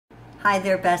Hi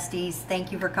there, besties.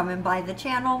 Thank you for coming by the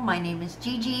channel. My name is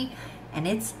Gigi, and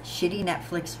it's Shitty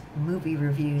Netflix Movie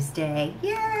Reviews Day.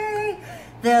 Yay!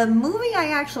 The movie I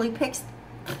actually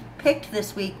picked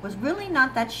this week was really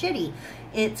not that shitty.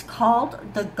 It's called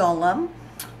The Golem.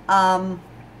 And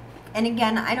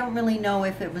again, I don't really know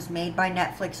if it was made by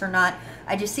Netflix or not.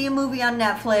 I just see a movie on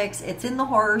Netflix, it's in the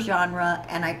horror genre,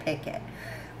 and I pick it.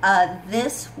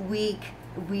 This week,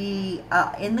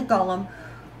 in The Golem,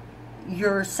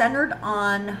 you're centered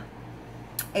on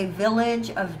a village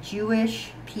of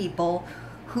Jewish people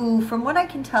who, from what I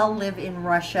can tell, live in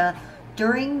Russia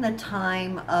during the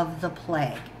time of the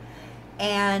plague.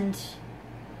 And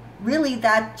really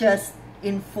that just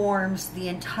informs the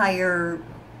entire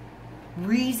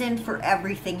reason for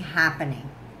everything happening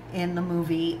in the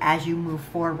movie as you move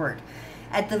forward.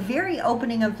 At the very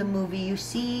opening of the movie, you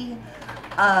see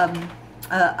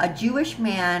a Jewish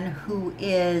man who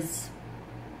is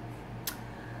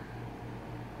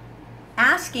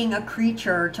asking a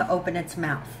creature to open its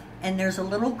mouth. And there's a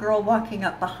little girl walking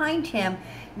up behind him,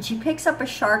 and she picks up a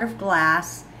shard of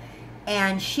glass,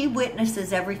 and she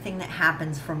witnesses everything that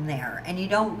happens from there. And you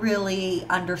don't really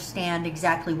understand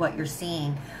exactly what you're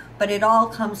seeing, but it all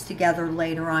comes together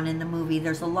later on in the movie.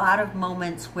 There's a lot of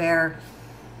moments where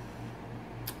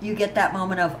you get that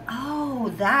moment of,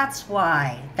 oh, that's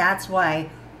why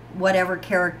whatever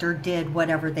character did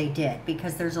whatever they did,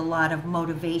 because there's a lot of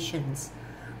motivations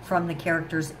from the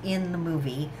characters in the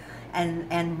movie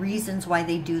and reasons why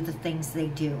they do the things they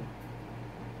do.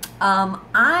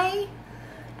 I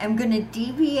am going to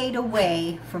deviate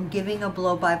away from giving a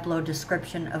blow-by-blow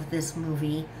description of this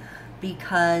movie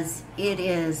because it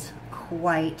is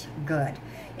quite good.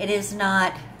 It is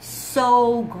not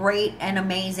so great and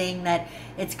amazing that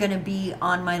it's going to be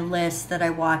on my list that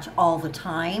I watch all the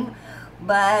time,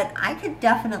 but I could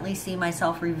definitely see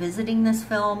myself revisiting this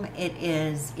film. It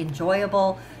is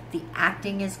enjoyable. The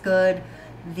acting is good.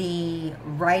 The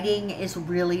writing is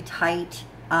really tight.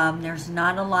 There's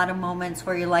not a lot of moments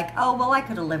where you're like, oh, well, I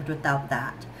could have lived without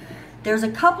that. There's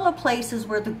a couple of places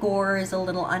where the gore is a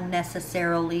little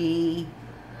unnecessarily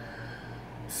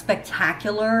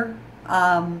spectacular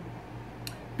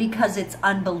because it's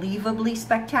unbelievably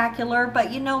spectacular.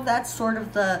 But, you know, that's sort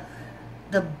of the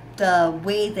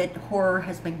way that horror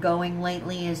has been going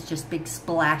lately, is just big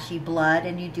splashy blood,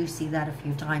 and you do see that a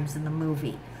few times in the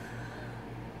movie.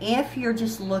 If you're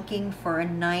just looking for a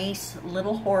nice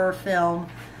little horror film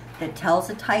that tells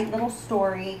a tight little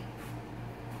story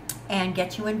and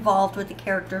gets you involved with the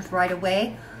characters right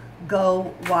away,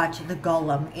 go watch The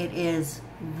Golem. It is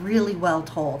really well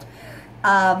told.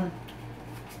 So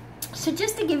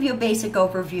just to give you a basic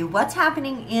overview, what's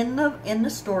happening in the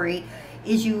story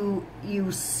is you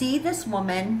see this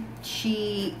woman.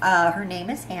 She her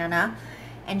name is Hannah,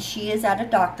 and she is at a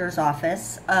doctor's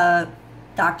office.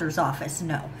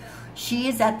 No, she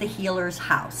is at the healer's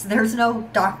house. There's no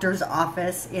doctor's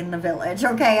office in the village,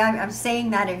 okay? I'm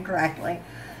saying that incorrectly.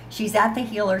 She's at the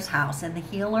healer's house, and the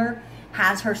healer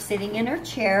has her sitting in her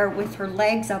chair with her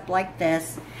legs up like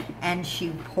this, and she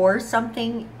pours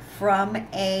something from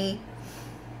a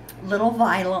little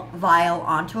vial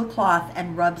onto a cloth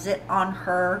and rubs it on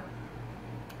her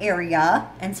area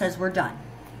and says, we're done.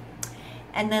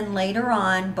 And then later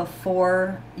on,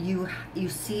 before you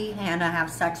see Hannah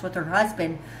have sex with her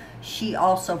husband, she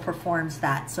also performs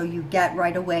that. So you get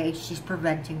right away, she's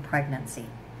preventing pregnancy.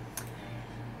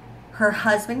 Her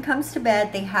husband comes to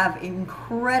bed. They have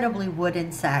incredibly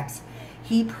wooden sex.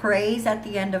 He prays at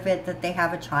the end of it that they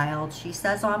have a child. She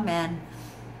says amen.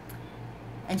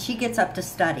 And she gets up to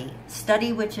study.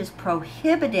 Study which is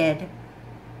prohibited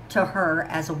to her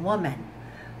as a woman.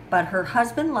 But her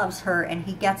husband loves her, and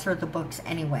he gets her the books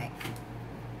anyway.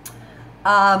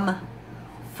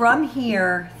 From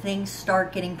here, things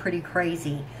start getting pretty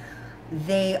crazy.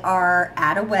 They are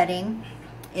at a wedding.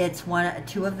 It's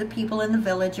two of the people in the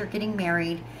village are getting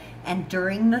married, and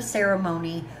during the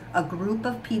ceremony, a group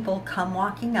of people come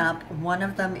walking up. One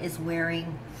of them is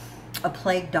wearing a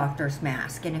plague doctor's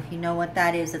mask, and if you know what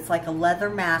that is, it's like a leather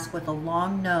mask with a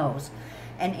long nose.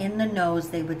 And in the nose,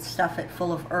 they would stuff it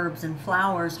full of herbs and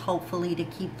flowers, hopefully to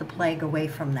keep the plague away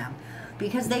from them.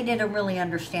 Because they didn't really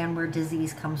understand where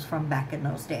disease comes from back in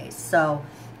those days. So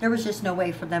there was just no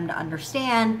way for them to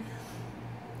understand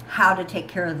how to take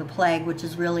care of the plague, which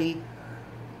is really,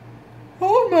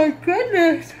 oh my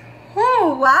goodness.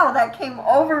 Oh, wow, that came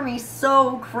over me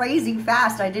so crazy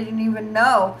fast. I didn't even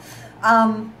know.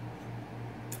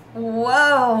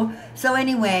 Whoa. So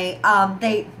anyway,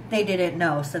 they didn't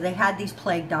know. So they had these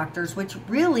plague doctors, which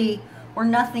really were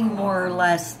nothing more or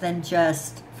less than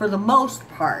just, for the most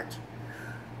part,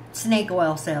 snake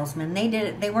oil salesmen.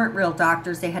 They weren't real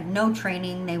doctors. They had no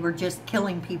training. They were just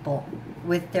killing people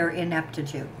with their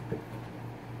ineptitude.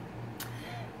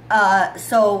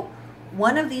 So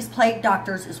one of these plague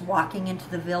doctors is walking into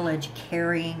the village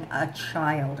carrying a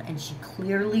child, and she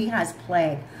clearly has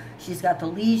plague. She's got the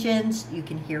lesions. You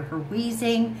can hear her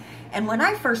wheezing. And when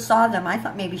I first saw them, I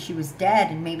thought maybe she was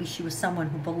dead and maybe she was someone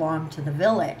who belonged to the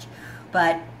village.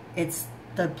 But it's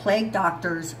the plague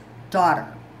doctor's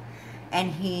daughter.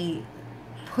 And he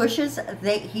pushes,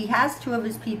 he has two of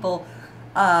his people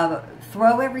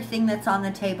throw everything that's on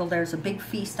the table. There's a big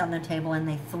feast on the table, and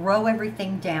they throw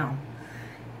everything down.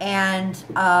 And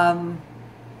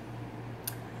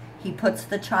he puts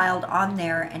the child on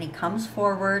there, and he comes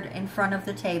forward in front of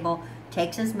the table,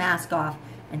 takes his mask off,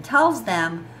 and tells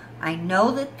them, I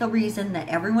know that the reason that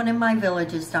everyone in my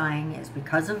village is dying is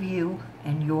because of you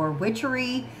and your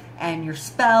witchery and your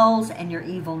spells and your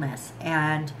evilness.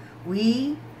 And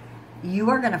you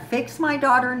are going to fix my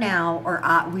daughter now, or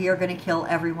we are going to kill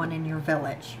everyone in your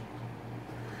village.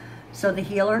 So the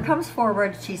healer comes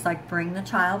forward. She's like, bring the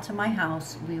child to my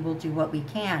house. We will do what we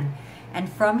can.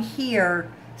 And from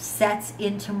here sets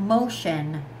into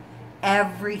motion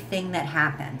everything that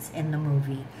happens in the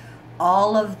movie.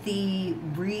 All of the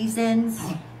reasons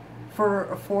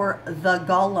for the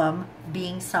Golem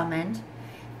being summoned.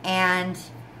 And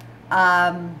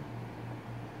I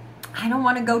don't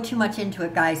want to go too much into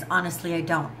it, guys. Honestly, I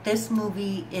don't. This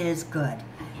movie is good.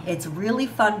 It's really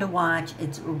fun to watch.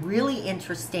 It's really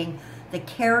interesting. The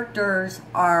characters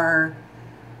are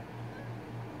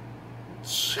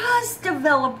just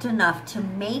developed enough to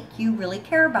make you really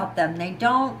care about them. They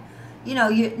don't, you know,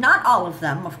 not all of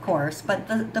them, of course, but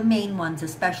the main ones,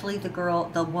 especially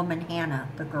the woman Hannah.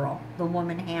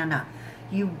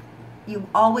 You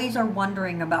always are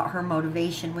wondering about her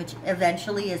motivation, which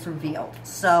eventually is revealed.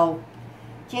 So,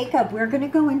 Jacob, we're going to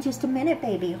go in just a minute,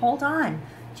 baby. Hold on.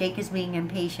 Jake is being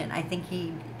impatient.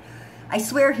 I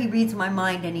swear he reads my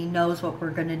mind and he knows what we're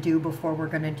going to do before we're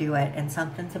going to do it. And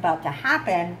something's about to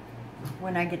happen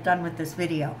when I get done with this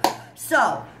video.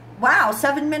 So, wow,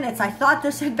 7 minutes. I thought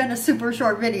this had been a super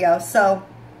short video. So,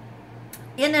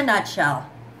 in a nutshell,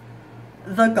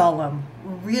 The Golem.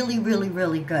 Really, really,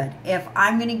 really good. If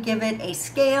I'm going to give it a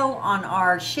scale on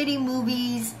our shitty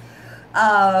movies,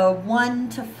 1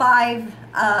 to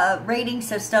 5 rating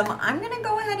system, I'm going to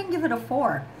go ahead and give it a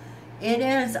 4. It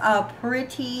is a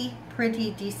pretty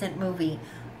decent movie.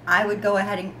 I would go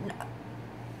ahead and,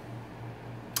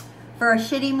 for a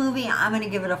shitty movie, I'm going to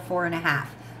give it a 4.5.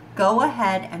 Go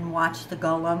ahead and watch The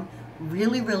Golem.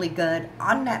 Really, really good.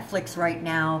 On Netflix right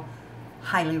now.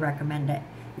 Highly recommend it.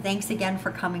 Thanks again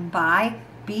for coming by.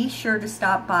 Be sure to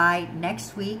stop by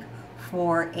next week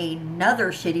for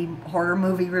another shitty horror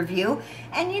movie review.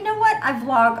 And you know what? I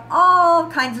vlog all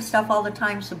kinds of stuff all the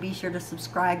time, so be sure to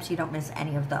subscribe so you don't miss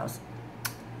any of those.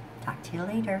 Talk to you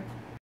later.